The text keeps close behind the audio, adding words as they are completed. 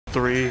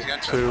3,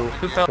 2,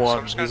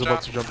 1. He's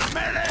about to jump.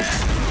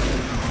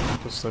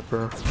 The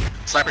sniper.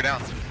 Sniper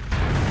down.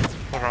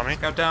 Over on me.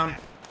 Scout down.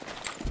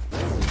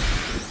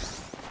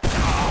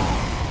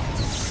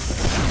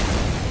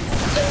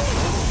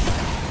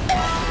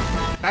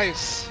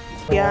 Nice.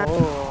 Yeah.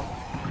 Oh.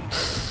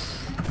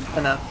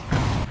 Enough.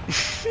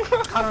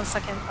 Caught on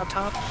second, up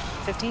top.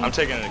 15. I'm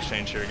taking an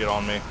exchange here. Get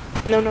on me.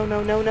 No, no,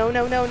 no, no, no,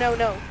 no, no, no, no,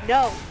 no.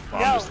 Well,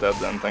 I'm just dead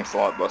then. Thanks a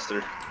lot,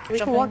 Buster. We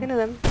can walk into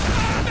them.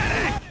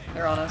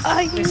 They're on us.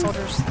 Three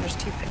soldiers. There's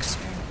 2 picks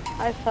here.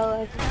 I fell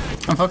like.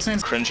 I'm focusing.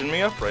 Cringing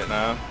me up right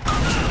now.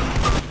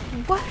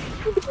 What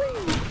are you doing?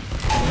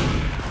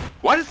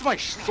 Why does my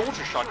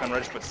soldier shotgun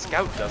register but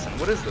scout doesn't?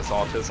 What is this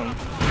autism?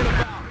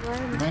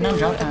 Right now,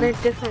 drop They're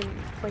different.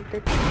 Like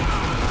they're.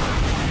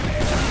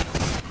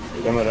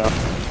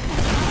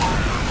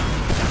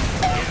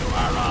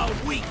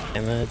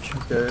 Damage.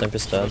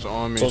 Tempest dead.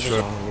 On me, Soldier's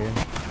sure. on you.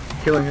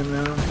 Killing him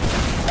now.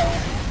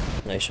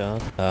 Nice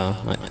shot.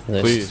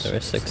 Please. There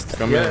is 6 dead.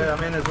 Come in. Yeah,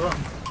 I'm in as well.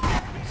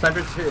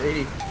 Sniper's hit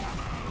 80.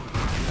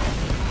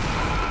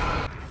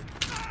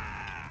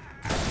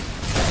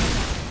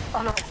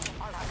 Oh no.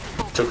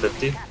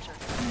 250.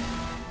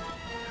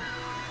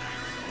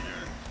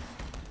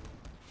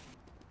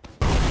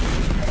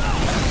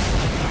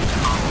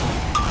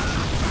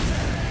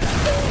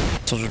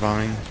 Soldier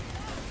bombing.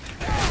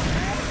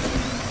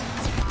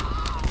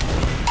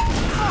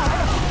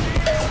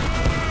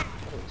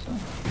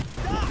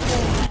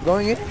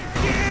 Going in?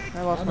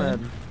 I lost my head.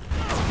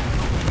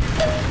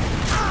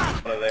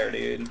 Over there,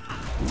 dude.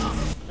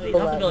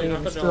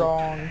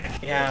 Strong.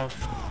 Yeah.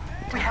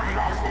 We have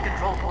lost the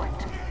control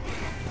point.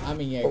 I'm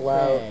in your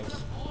crack.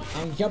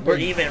 I'm jumping. We're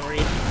even,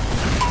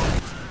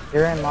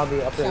 You're in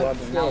lobby, upper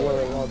lobby, now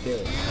lower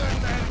lobby.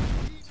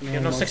 You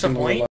have no 6 on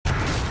point?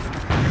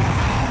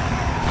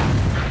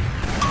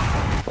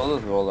 All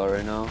those roll out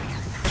right now.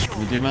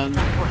 We did, man.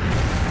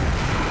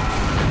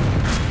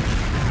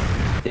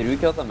 Did we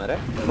kill the medic?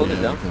 Hold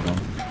it down.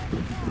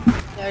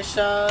 Nice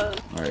shot.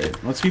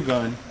 Alright, let's keep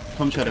going.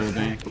 Come shadow with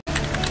me.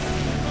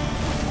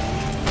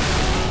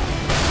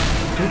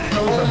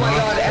 Oh my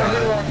god,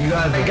 everyone.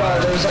 Oh my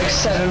god, there was like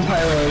 7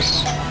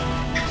 pyros.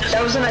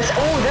 That was a nice.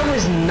 Oh, that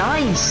was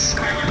nice.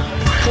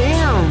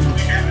 Damn.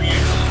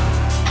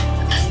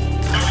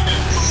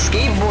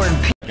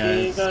 Skateboard.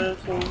 Guys.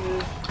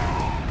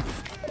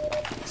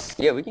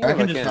 Yeah, we can I go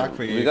can back just in. talk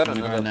for you We got if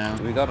you wanna go now.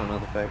 We got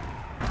another pack.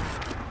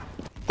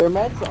 Their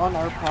meds on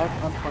our pack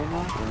on point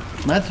now.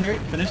 Med's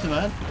hurt. Finish the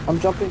med. I'm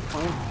jumping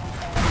point.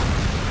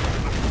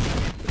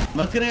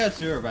 Med's getting out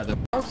sewer, by the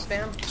way. Oh,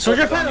 spam.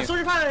 Soldier pile!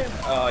 Soldier pile!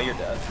 Oh, you're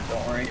dead.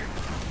 Don't worry.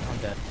 I'm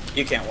dead.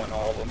 You can't win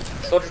all of them.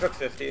 Soldier took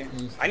 50.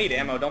 I need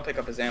ammo. Don't pick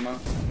up his ammo.